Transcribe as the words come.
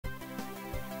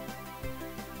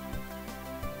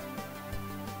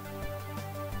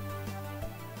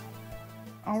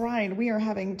All right, we are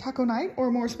having taco night, or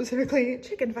more specifically,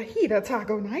 chicken fajita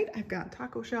taco night. I've got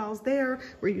taco shells there.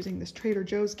 We're using this Trader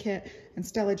Joe's kit, and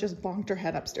Stella just bonked her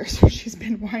head upstairs, so she's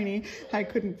been whining. I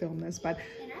couldn't film this, but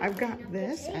I've got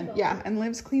this, and yeah, and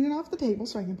Liv's cleaning off the table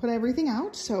so I can put everything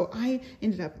out. So I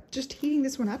ended up just heating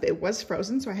this one up. It was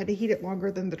frozen, so I had to heat it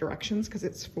longer than the directions because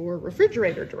it's for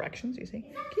refrigerator directions, you see.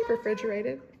 Keep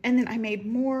refrigerated. And then I made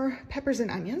more peppers and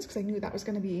onions because I knew that was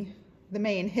going to be the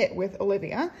main hit with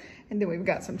Olivia. And then we've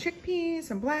got some chickpeas,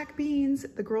 some black beans.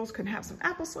 The girls can have some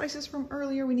apple slices from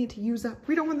earlier we need to use up.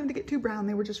 We don't want them to get too brown.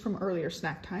 They were just from earlier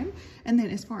snack time. And then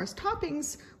as far as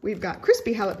toppings, we've got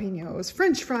crispy jalapenos,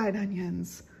 French fried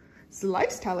onions,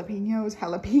 sliced jalapenos,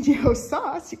 jalapeno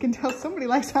sauce. You can tell somebody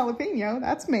likes jalapeno,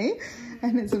 that's me.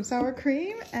 And then some sour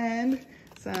cream and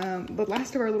the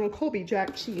last of our little Colby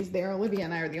Jack cheese there. Olivia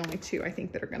and I are the only two, I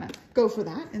think, that are gonna go for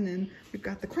that. And then we've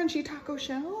got the crunchy taco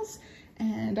shells,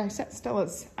 and I set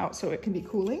Stella's out so it can be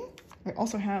cooling. I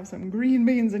also have some green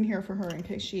beans in here for her in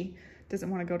case she doesn't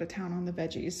want to go to town on the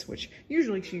veggies, which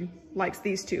usually she likes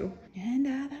these two. And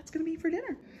that's gonna be for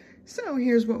dinner. So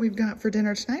here's what we've got for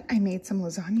dinner tonight. I made some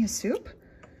lasagna soup.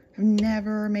 I've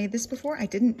never made this before. I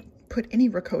didn't put any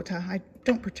ricotta. I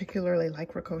don't particularly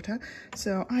like ricotta,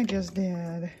 so I just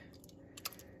did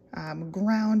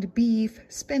ground beef,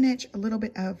 spinach, a little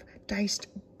bit of diced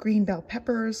green bell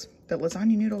peppers, the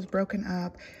lasagna noodles broken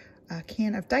up, a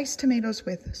can of diced tomatoes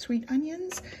with sweet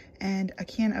onions, and a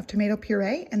can of tomato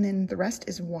puree, and then the rest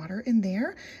is water in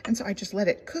there. And so I just let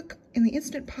it cook in the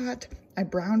Instant Pot. I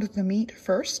browned the meat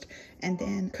first and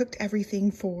then cooked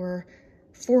everything for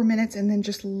 4 minutes and then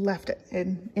just left it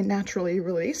and it naturally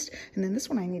released. And then this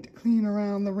one I need to clean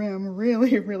around the rim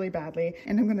really, really badly.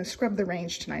 And I'm gonna scrub the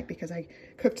range tonight because I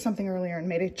cooked something earlier and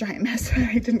made a giant mess.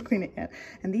 I didn't clean it yet.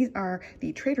 And these are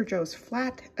the Trader Joe's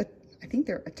flat, I think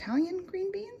they're Italian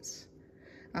green beans.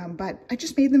 But I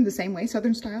just made them the same way,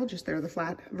 Southern style, just they're the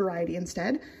flat variety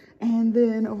instead. And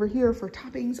then over here for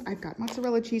toppings, I've got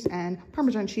mozzarella cheese and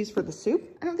Parmesan cheese for the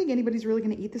soup. I don't think anybody's really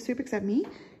gonna eat the soup except me.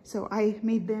 So I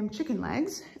made them chicken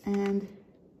legs, and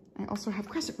I also have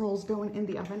crescent rolls going in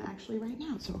the oven actually right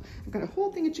now. So I've got a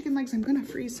whole thing of chicken legs. I'm gonna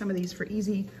freeze some of these for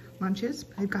easy lunches.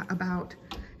 I've got about,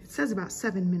 it says about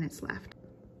 7 minutes left.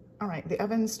 All right, the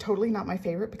oven's totally not my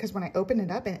favorite because when I open it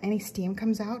up and any steam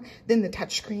comes out, then the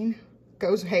touch screen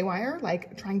goes haywire,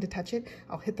 like trying to touch it,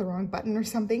 I'll hit the wrong button or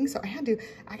something. So I had to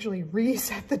actually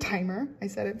reset the timer. I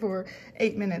set it for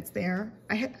 8 minutes there.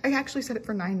 I actually set it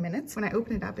for 9 minutes. When I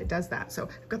open it up, it does that. So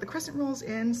I've got the crescent rolls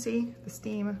in. See, the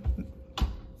steam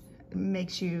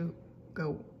makes you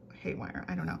go haywire.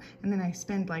 I don't know. And then I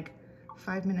spend like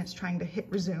 5 minutes trying to hit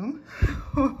resume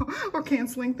or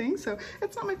canceling things. So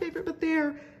it's not my favorite, but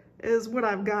there is what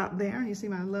I've got there. You see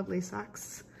my lovely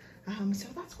socks. So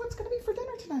that's what's gonna be for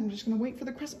dinner tonight. I'm just gonna wait for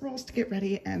the crescent rolls to get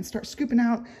ready and start scooping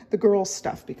out the girls'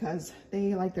 stuff because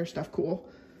they like their stuff cool,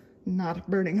 not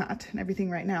burning hot. And everything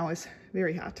right now is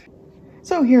very hot.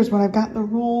 So here's what I've got. The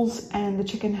rolls and the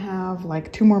chicken have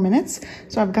like 2 more minutes.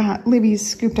 So I've got Libby's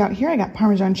scooped out here. I got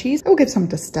Parmesan cheese. I will give some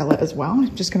to Stella as well.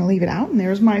 I'm just gonna leave it out. And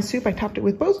there's my soup. I topped it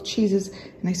with both cheeses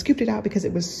and I scooped it out because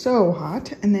it was so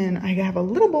hot. And then I have a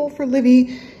little bowl for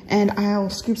Libby and I'll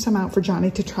scoop some out for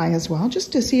Johnny to try as well,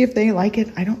 just to see if they like it.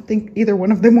 I don't think either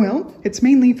one of them will. It's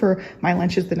mainly for my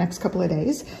lunches the next couple of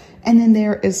days. And then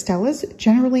there is Stella's.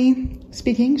 Generally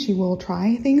speaking, she will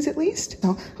try things at least.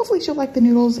 So hopefully she'll like the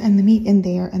noodles and the meat in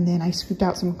there. And then I scooped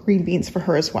out some green beans for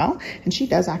her as well. And she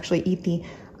does actually eat the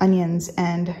onions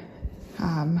and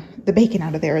the bacon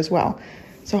out of there as well.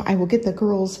 So I will get the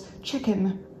girls'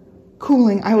 chicken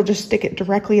cooling. I will just stick it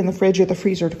directly in the fridge or the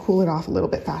freezer to cool it off a little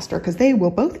bit faster because they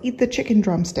will both eat the chicken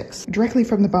drumsticks directly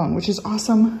from the bone, which is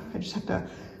awesome. I just have to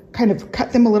kind of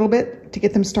cut them a little bit to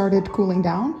get them started cooling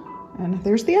down. And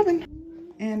there's the oven.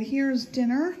 And here's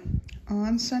dinner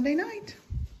on Sunday night.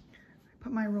 I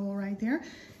put my roll right there.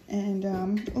 And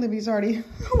Olivia's already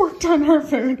worked on her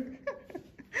food.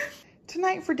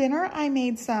 Tonight for dinner, I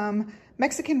made some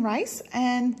Mexican rice,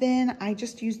 and then I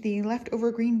just used the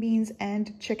leftover green beans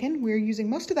and chicken. We're using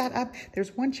most of that up.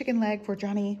 There's 1 chicken leg for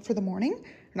Johnny for the morning,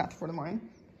 not for the morning,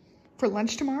 for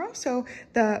lunch tomorrow. So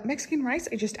the Mexican rice,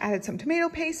 I just added some tomato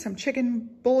paste, some chicken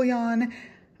bouillon,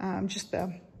 just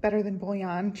the better than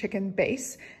bouillon chicken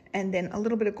base, and then a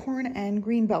little bit of corn and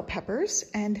green bell peppers.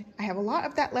 And I have a lot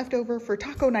of that left over for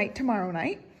taco night tomorrow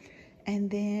night.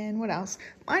 And then what else?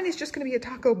 Mine is just gonna be a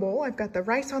taco bowl. I've got the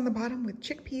rice on the bottom with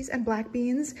chickpeas and black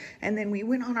beans. And then we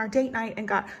went on our date night and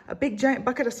got a big giant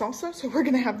bucket of salsa. So we're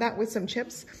gonna have that with some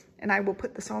chips. And I will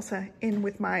put the salsa in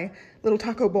with my little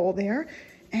taco bowl there.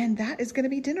 And that is gonna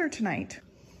be dinner tonight.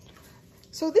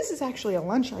 So this is actually a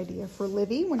lunch idea for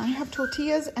Livy. When I have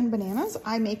tortillas and bananas,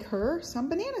 I make her some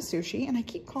banana sushi, and I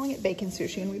keep calling it bacon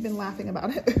sushi, and we've been laughing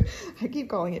about it. I keep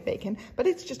calling it bacon, but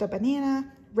it's just a banana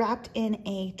wrapped in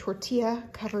a tortilla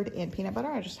covered in peanut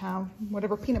butter. I just have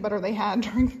whatever peanut butter they had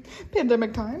during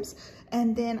pandemic times.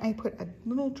 And then I put a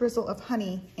little drizzle of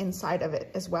honey inside of it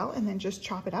as well, and then just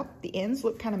chop it up. The ends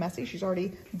look kind of messy. She's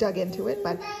already dug into it,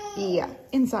 but the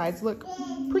insides look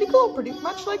pretty cool, pretty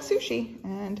much like sushi.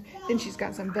 And then she's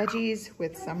got some veggies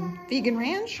with some vegan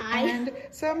ranch and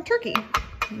some turkey.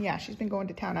 Yeah, she's been going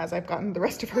to town as I've gotten the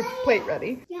rest of her plate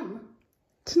ready. Yum.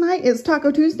 Tonight is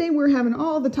Taco Tuesday. We're having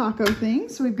all the taco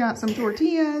things. So we've got some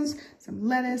tortillas, some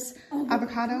lettuce,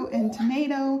 avocado, and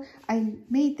tomato. I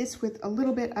made this with a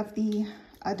little bit of the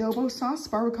adobo sauce,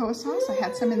 barbacoa sauce. I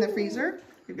had some in the freezer.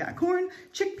 We've got corn,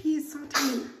 chickpeas,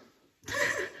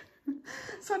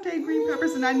 sauteed green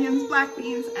peppers and onions, black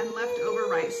beans, and leftover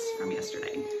rice from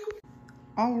yesterday.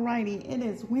 Alrighty, it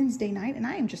is Wednesday night and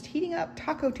I am just heating up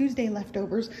Taco Tuesday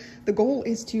leftovers. The goal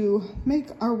is to make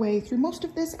our way through most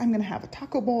of this. I'm gonna have a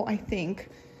taco bowl, I think,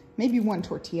 maybe one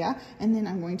tortilla, and then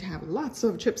I'm going to have lots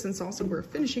of chips and salsa. We're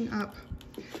finishing up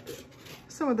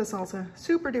some of the salsa,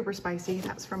 super duper spicy.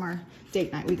 That's from our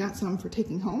date night. We got some for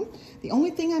taking home. The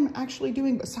only thing I'm actually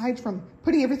doing besides from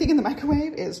putting everything in the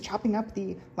microwave is chopping up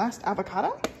the last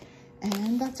avocado,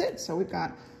 and that's it. So we've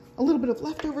got a little bit of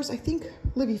leftovers. I think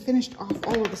Livy finished off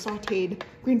all of the sauteed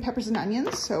green peppers and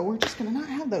onions, so we're just gonna not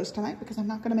have those tonight because I'm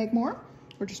not gonna make more.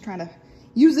 We're just trying to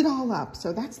use it all up.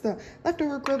 So that's the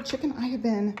leftover grilled chicken. I have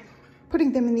been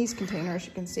putting them in these containers,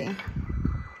 you can see.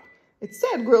 It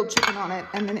said grilled chicken on it,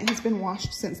 and then it has been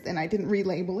washed since then. I didn't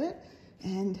relabel it.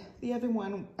 And the other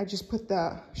one, I just put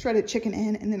the shredded chicken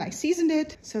in and then I seasoned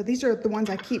it. So these are the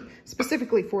ones I keep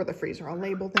specifically for the freezer. I'll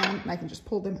label them and I can just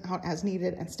pull them out as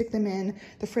needed and stick them in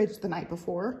the fridge the night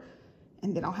before.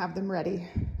 And then I'll have them ready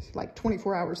like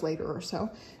 24 hours later or so.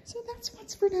 So that's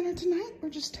what's for dinner tonight.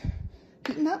 We're just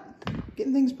heating up,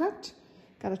 getting things prepped.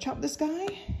 Gotta chop this guy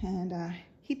and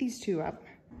heat these two up.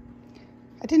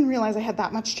 I didn't realize I had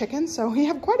that much chicken, so we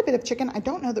have quite a bit of chicken. I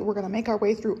don't know that we're gonna make our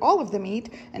way through all of the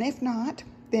meat, and if not,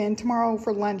 then tomorrow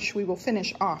for lunch we will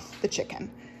finish off the chicken.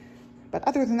 But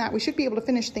other than that, we should be able to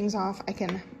finish things off. I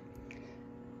can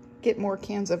get more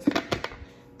cans of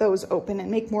those open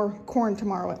and make more corn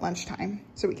tomorrow at lunchtime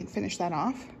so we can finish that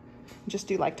off. Just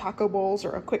do like taco bowls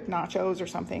or a quick nachos or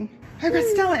something. I've got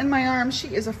Stella in my arms. She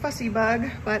is a fussy bug,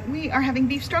 but we are having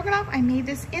beef stroganoff. I made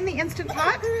this in the Instant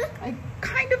Pot. I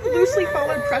kind of loosely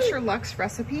followed Pressure Luxe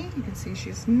recipe. You can see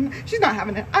she's not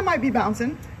having it. I might be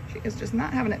bouncing. She is just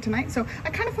not having it tonight. So I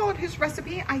kind of followed his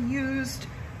recipe. I used,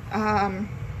 I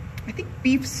think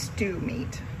beef stew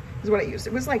meat is what I used.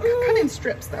 It was like cut in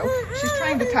strips though. She's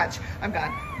trying to touch. I've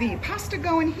got the pasta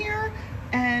going here.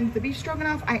 And the beef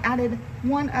stroganoff, I added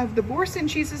one of the Boursin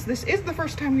cheeses. This is the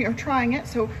first time we are trying it,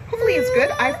 so hopefully it's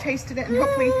good. I've tasted it and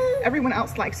hopefully everyone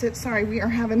else likes it. Sorry, we are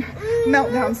having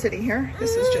meltdown city here.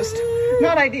 This is just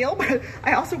not ideal, but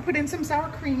I also put in some sour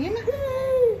cream.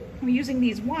 I'm using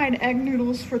these wide egg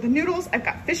noodles for the noodles. I've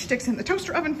got fish sticks in the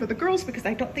toaster oven for the girls because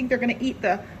I don't think they're gonna eat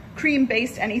the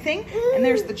cream-based anything. And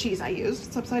there's the cheese I used.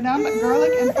 It's upside down, but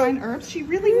garlic and fine herbs. She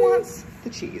really wants the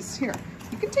cheese. Here,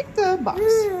 you can take the box.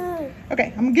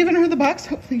 Okay, I'm giving her the box.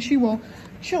 Hopefully she will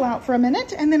chill out for a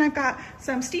minute. And then I've got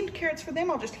some steamed carrots for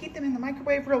them. I'll just heat them in the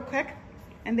microwave real quick.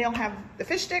 And they'll have the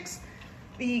fish sticks,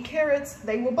 the carrots.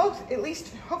 They will both at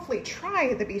least hopefully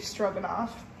try the beef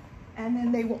stroganoff. And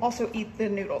then they will also eat the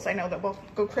noodles. I know they'll both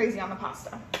go crazy on the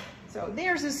pasta. So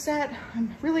theirs is set.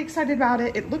 I'm really excited about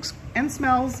it. It looks and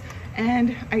smells,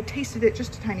 and I tasted it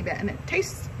just a tiny bit, and it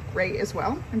tastes great as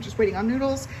well. I'm just waiting on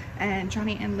noodles, and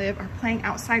Johnny and Liv are playing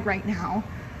outside right now.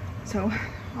 So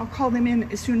I'll call them in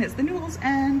as soon as the noodles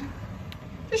and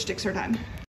fish sticks are done.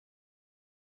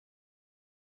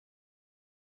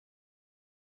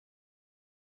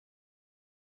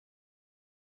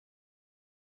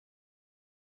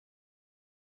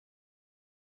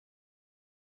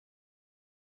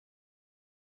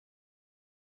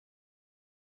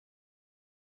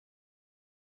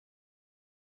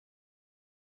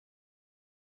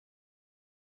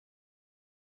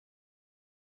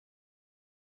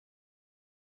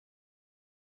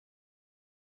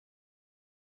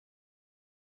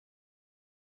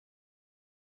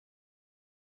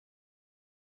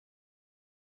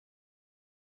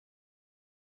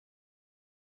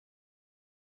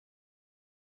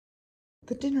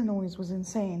 The dinner noise was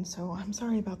insane, so I'm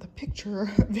sorry about the picture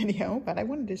video, but I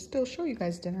wanted to still show you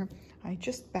guys dinner. I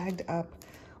just bagged up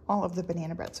all of the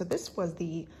banana bread. So this was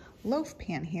the loaf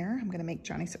pan here. I'm gonna make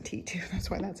Johnny some tea too, that's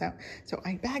why that's out. So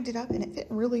I bagged it up and it fit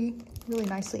really, really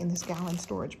nicely in this gallon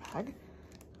storage bag.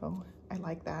 So I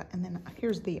like that. And then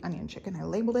here's the onion chicken. I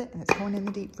labeled it and it's going in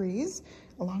the deep freeze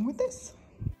along with this.